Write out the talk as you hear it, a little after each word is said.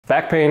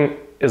Back pain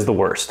is the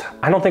worst.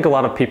 I don't think a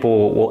lot of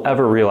people will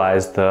ever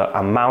realize the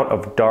amount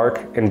of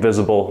dark,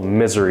 invisible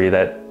misery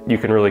that you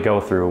can really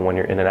go through when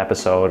you're in an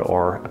episode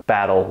or a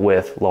battle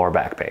with lower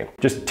back pain.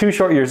 Just 2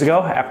 short years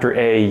ago, after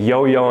a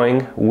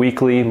yo-yoing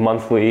weekly,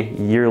 monthly,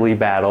 yearly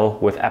battle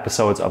with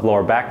episodes of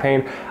lower back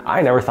pain,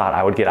 I never thought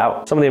I would get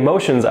out. Some of the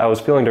emotions I was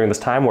feeling during this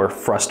time were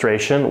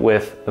frustration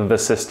with the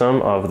system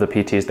of the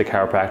PTs, the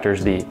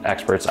chiropractors, the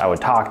experts I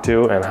would talk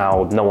to, and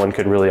how no one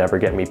could really ever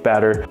get me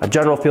better. A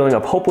general feeling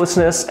of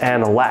hopelessness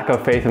and a lack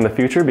of faith in the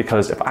future,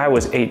 because if I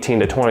was 18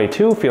 to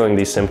 22 feeling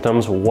these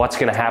symptoms, what's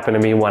gonna happen to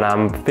me when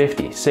I'm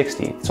 50,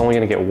 60? It's only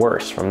gonna get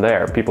worse from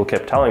there. People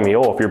kept telling me,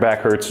 oh, if your back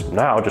hurts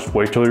now, just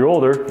wait till you're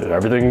older.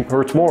 Everything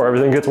hurts more,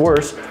 everything gets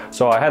worse.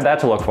 So I had that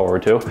to look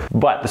forward to.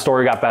 But the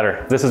story got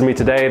better. This is me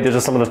today. These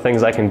are some of the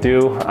things I can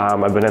do.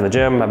 I've been in the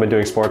gym, I've been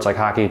doing sports like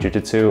hockey,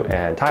 jiu-jitsu,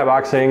 and Thai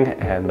boxing,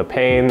 and the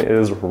pain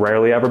is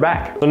rarely ever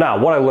back. So now,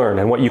 what I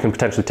learned and what you can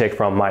potentially take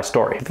from my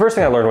story. The first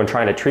thing I learned when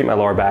trying to treat my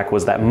lower back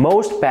was that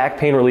most back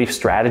pain relief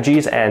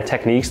strategies and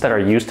techniques that are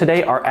used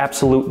today are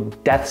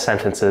absolute death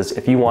sentences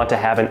if you want to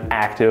have an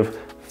active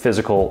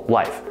physical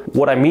life.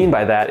 What I mean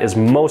by that is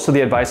most of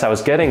the advice I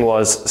was getting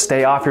was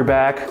stay off your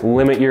back,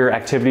 limit your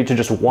activity to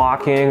just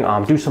walking,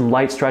 do some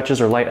light stretches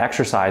or light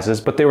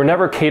exercises, but they were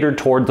never catered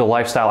toward the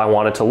lifestyle I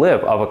wanted to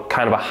live, of a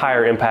kind of a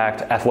higher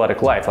impact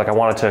athletic life. Like I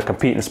wanted to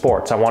compete in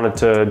sports, I wanted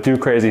to do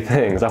crazy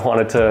things, I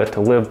wanted to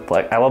live,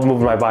 like I love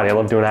moving my body, I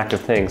love doing active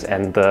things,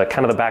 and the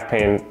kind of the back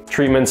pain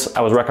treatments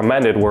I was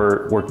recommended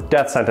were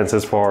death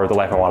sentences for the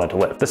life I wanted to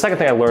live. The second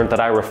thing I learned that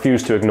I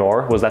refused to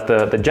ignore was that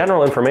the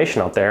general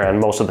information out there and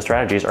most of the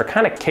strategies are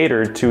kind of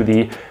catered to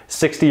the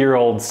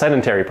 60-year-old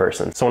sedentary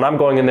person. So when I'm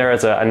going in there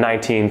as a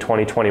 19,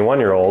 20,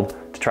 21-year-old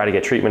to try to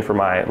get treatment for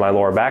my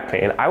lower back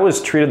pain, I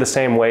was treated the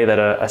same way that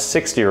a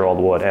 60-year-old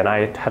would, and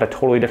I had a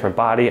totally different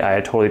body, I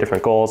had totally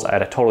different goals, I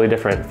had a totally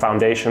different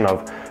foundation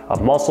of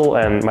muscle,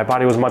 and my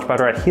body was much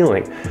better at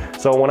healing.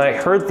 So when I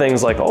heard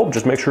things like, oh,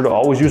 just make sure to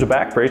always use a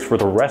back brace for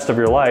the rest of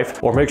your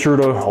life, or make sure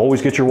to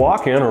always get your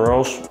walk in, or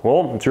else,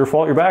 well, it's your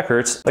fault your back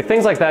hurts. Like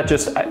things like that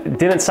just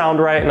didn't sound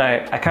right, and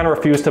I kind of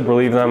refused to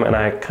believe them, and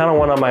I kind of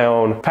went on my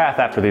own path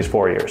after these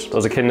 4 years. I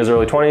was a kid in his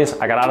early 20s,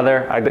 I got out of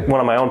there, I went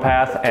on my own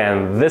path,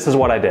 and this is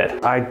what I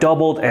did. I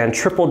doubled and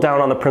tripled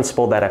down on the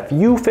principle that if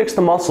you fix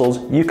the muscles,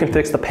 you can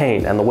fix the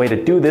pain, and the way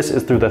to do this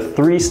is through the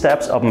 3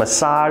 steps of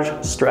massage,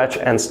 stretch,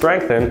 and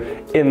strengthen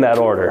in that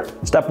order.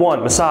 Step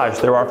 1, massage.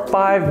 There are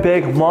 5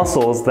 big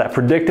muscles that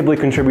predictably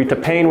contribute to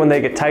pain when they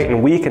get tight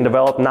and weak and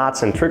develop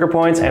knots and trigger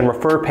points and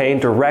refer pain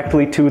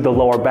directly to the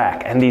lower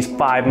back. And these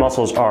 5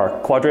 muscles are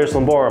quadratus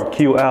lumborum,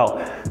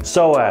 QL,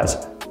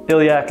 psoas,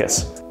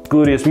 iliacus,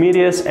 gluteus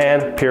medius,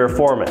 and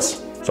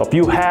piriformis. So if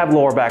you have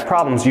lower back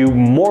problems, you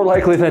more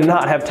likely than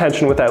not have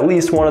tension with at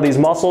least one of these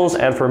muscles.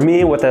 And for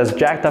me, with as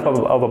jacked up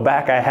of a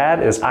back I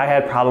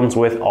had problems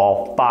with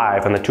all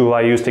 5. And the tool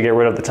I used to get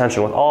rid of the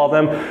tension with all of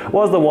them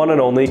was the one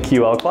and only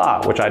QL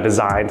claw, which I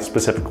designed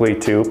specifically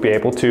to be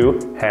able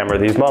to hammer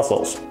these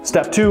muscles.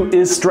 Step 2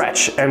 is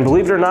stretch. And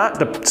believe it or not,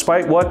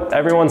 despite what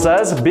everyone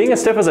says, being as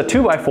stiff as a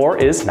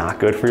 2x4 is not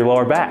good for your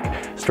lower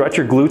back. Stretch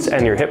your glutes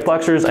and your hip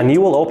flexors, and you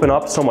will open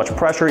up so much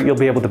pressure. You'll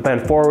be able to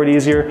bend forward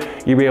easier.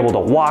 You'll be able to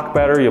walk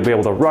better. You'll be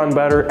able to run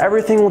better.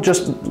 Everything will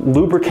just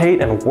lubricate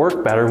and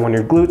work better when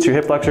your glutes, your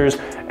hip flexors,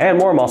 and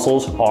more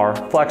muscles are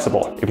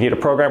flexible. If you need a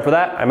program for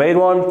that, I made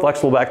one,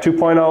 Flexible Back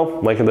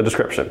 2.0, link in the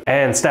description.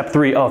 And step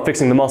 3 of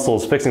fixing the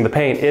muscles, fixing the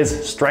pain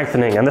is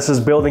strengthening. And this is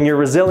building your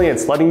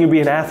resilience, letting you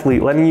be an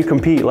athlete, letting you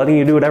compete, letting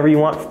you do whatever you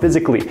want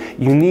physically.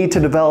 You need to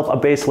develop a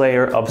base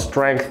layer of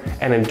strength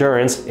and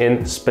endurance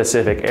in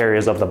specific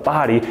areas of the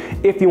body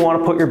if you want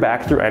to put your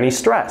back through any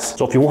stress.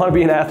 So if you want to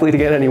be an athlete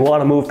again and you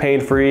want to move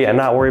pain-free and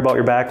not worry about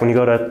your back when you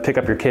go to pick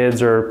up your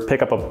kids or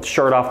pick up a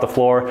shirt off the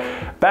floor,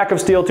 Back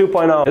of Steel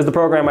 2.0 is the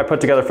program I put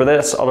together for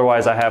this.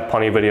 Otherwise, I have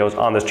plenty of videos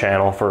on this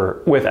channel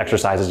with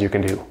exercises you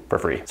can do for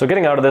free. So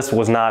getting out of this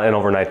was not an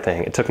overnight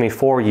thing. It took me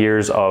 4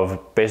 years of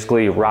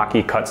basically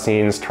rocky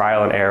cutscenes,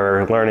 trial and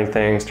error, learning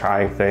things,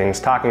 trying things,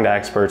 talking to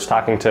experts,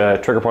 talking to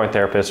trigger point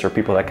therapists or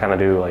people that kind of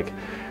do like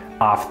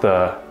off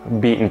the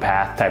beaten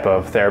path type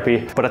of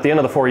therapy. But at the end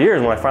of the 4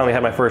 years, when I finally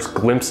had my first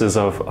glimpses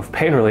of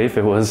pain relief,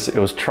 it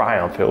was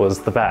triumph. It was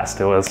the best.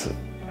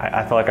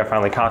 I felt like I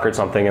finally conquered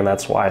something, and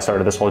that's why I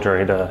started this whole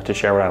journey to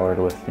share what I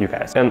learned with you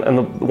guys. And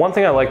the one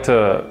thing I like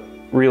to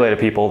relay to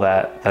people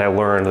that I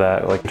learned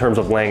that, like in terms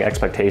of laying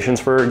expectations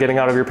for getting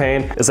out of your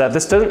pain, is that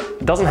this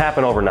doesn't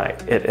happen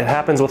overnight. It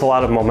happens with a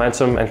lot of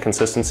momentum and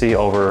consistency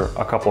over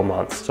a couple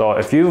months. So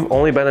if you've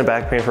only been in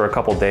back pain for a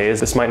couple days,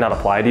 this might not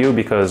apply to you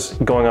because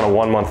going on a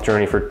 1-month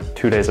journey for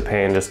 2 days of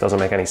pain just doesn't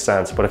make any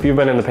sense. But if you've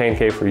been in the pain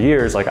cave for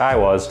years, like I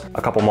was,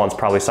 a couple months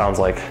probably sounds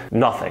like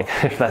nothing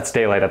if that's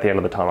daylight at the end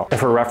of the tunnel. And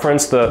for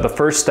reference, the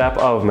first step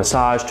of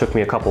massage took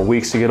me a couple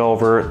weeks to get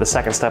over. The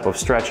second step of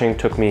stretching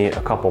took me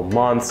a couple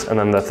months. And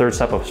then the third step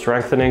step of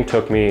strengthening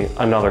took me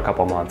another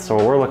couple months. So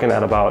we're looking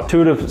at about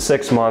 2 to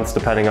 6 months,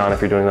 depending on if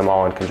you're doing them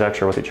all in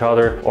conjecture with each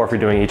other or if you're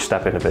doing each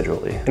step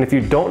individually. And if you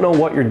don't know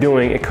what you're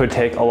doing, it could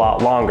take a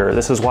lot longer.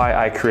 This is why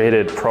I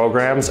created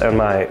programs and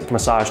my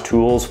massage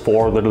tools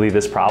for literally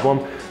this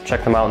problem.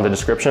 Check them out in the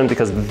description,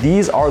 because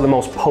these are the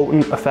most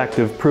potent,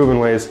 effective, proven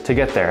ways to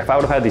get there. If I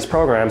would have had these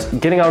programs,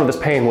 getting out of this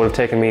pain would have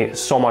taken me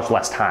so much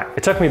less time.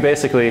 It took me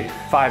basically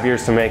 5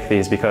 years to make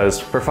these, because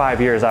for 5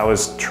 years I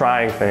was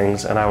trying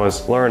things and I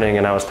was learning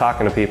and I was talking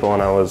to people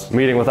and I was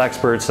meeting with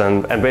experts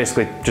and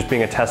basically just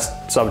being a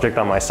test subject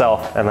on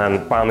myself. And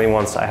then finally,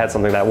 once I had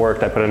something that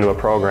worked, I put it into a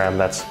program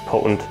that's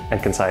potent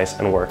and concise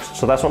and works.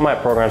 So that's what my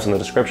programs in the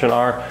description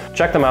are.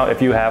 Check them out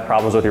if you have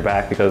problems with your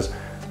back, because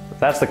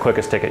that's the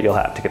quickest ticket you'll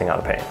have to getting out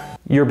of pain.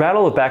 Your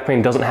battle with back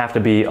pain doesn't have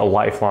to be a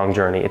lifelong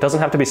journey. It doesn't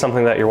have to be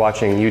something that you're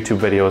watching YouTube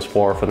videos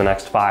for the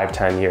next 5,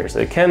 10 years.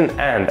 It can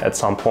end at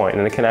some point,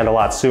 and it can end a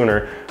lot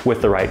sooner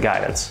with the right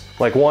guidance.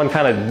 Like, one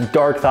kind of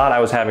dark thought I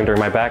was having during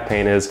my back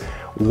pain is,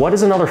 what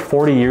is another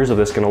 40 years of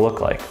this gonna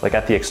look like? Like,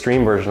 at the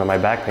extreme version of my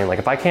back pain. Like,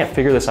 if I can't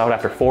figure this out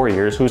after 4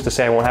 years, who's to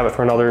say I won't have it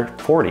for another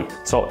 40?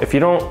 So if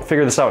you don't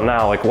figure this out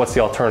now, like, what's the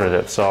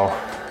alternative? So,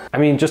 I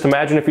mean, just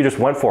imagine if you just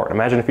went for it.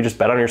 Imagine if you just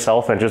bet on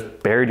yourself and just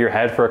buried your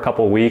head for a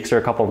couple weeks or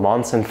a couple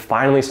months and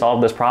finally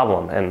solved this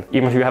problem. And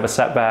even if you have a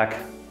setback,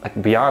 like,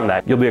 beyond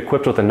that, you'll be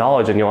equipped with the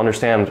knowledge and you'll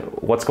understand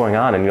what's going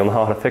on and you'll know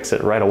how to fix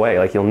it right away.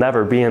 Like, you'll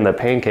never be in the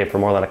pain cave for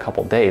more than a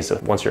couple days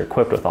once you're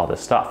equipped with all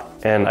this stuff.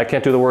 And I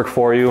can't do the work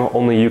for you.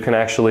 Only you can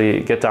actually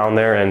get down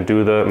there and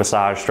do the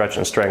massage, stretch,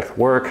 and strength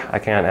work. I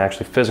can't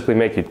actually physically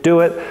make you do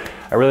it.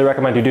 I really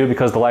recommend you do,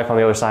 because the life on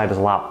the other side is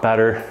a lot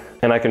better.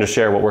 And I can just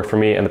share what worked for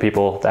me and the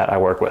people that I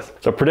work with.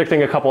 So,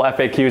 predicting a couple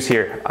FAQs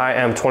here. I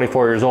am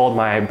 24 years old.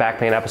 My back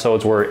pain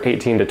episodes were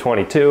 18 to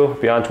 22.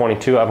 Beyond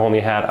 22, I've only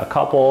had a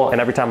couple.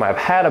 And every time I've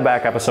had a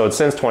back episode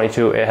since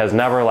 22, it has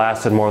never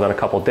lasted more than a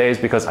couple days,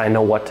 because I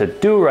know what to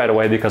do right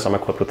away, because I'm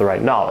equipped with the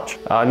right knowledge.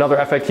 Another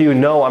FAQ,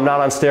 no, I'm not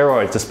on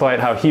steroids,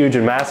 despite how huge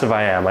and massive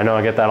I am. I know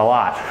I get that a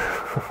lot.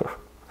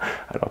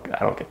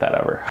 I don't get that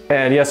ever.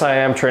 And yes, I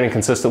am training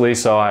consistently,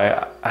 so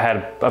I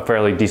had a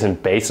fairly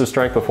decent base of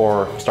strength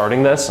before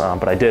starting this,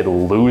 but I did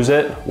lose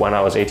it when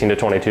I was 18 to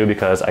 22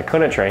 because I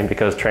couldn't train,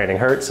 because training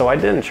hurt, so I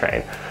didn't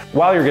train.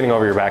 While you're getting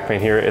over your back pain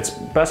here, it's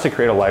best to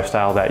create a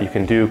lifestyle that you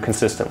can do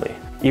consistently.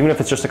 Even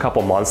if it's just a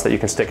couple months that you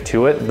can stick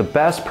to it, the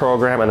best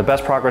program and the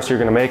best progress you're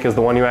gonna make is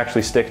the one you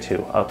actually stick to.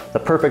 The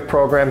perfect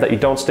program that you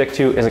don't stick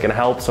to isn't gonna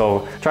help,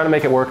 so try to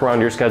make it work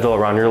around your schedule,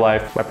 around your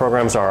life. My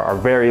programs are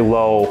very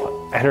low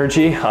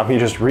energy. You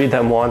just read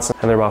them once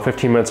and they're about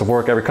 15 minutes of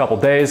work every couple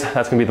days.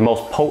 That's gonna be the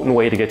most potent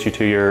way to get you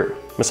to your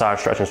massage,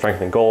 stretch, and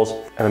strengthening goals.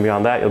 And then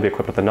beyond that, you'll be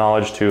equipped with the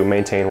knowledge to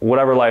maintain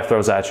whatever life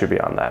throws at you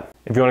beyond that.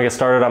 If you wanna get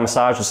started on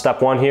massage,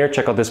 step 1 here,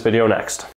 check out this video next.